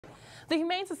The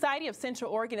Humane Society of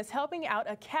Central Oregon is helping out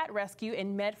a cat rescue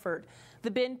in Medford. The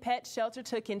Bin Pet Shelter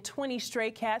took in 20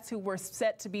 stray cats who were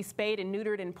set to be spayed and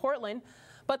neutered in Portland,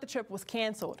 but the trip was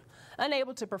canceled.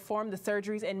 Unable to perform the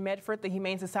surgeries in Medford, the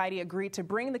Humane Society agreed to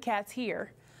bring the cats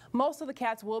here. Most of the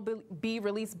cats will be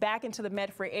released back into the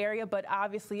Medford area, but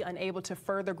obviously unable to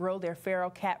further grow their feral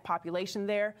cat population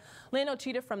there. Lynn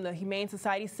Ochita from the Humane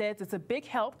Society says it's a big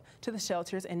help to the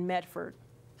shelters in Medford.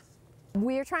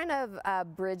 We're trying to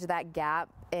bridge that gap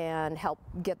and help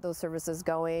get those services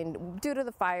going. Due to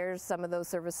the fires, some of those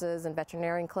services and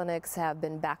veterinarian clinics have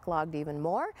been backlogged even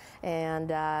more,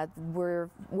 and we're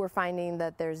finding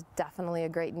that there's definitely a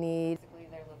great need.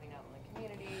 They're living out in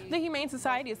the community. The Humane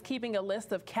Society is keeping a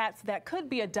list of cats that could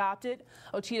be adopted.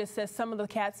 Ochita says some of the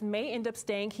cats may end up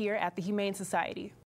staying here at the Humane Society.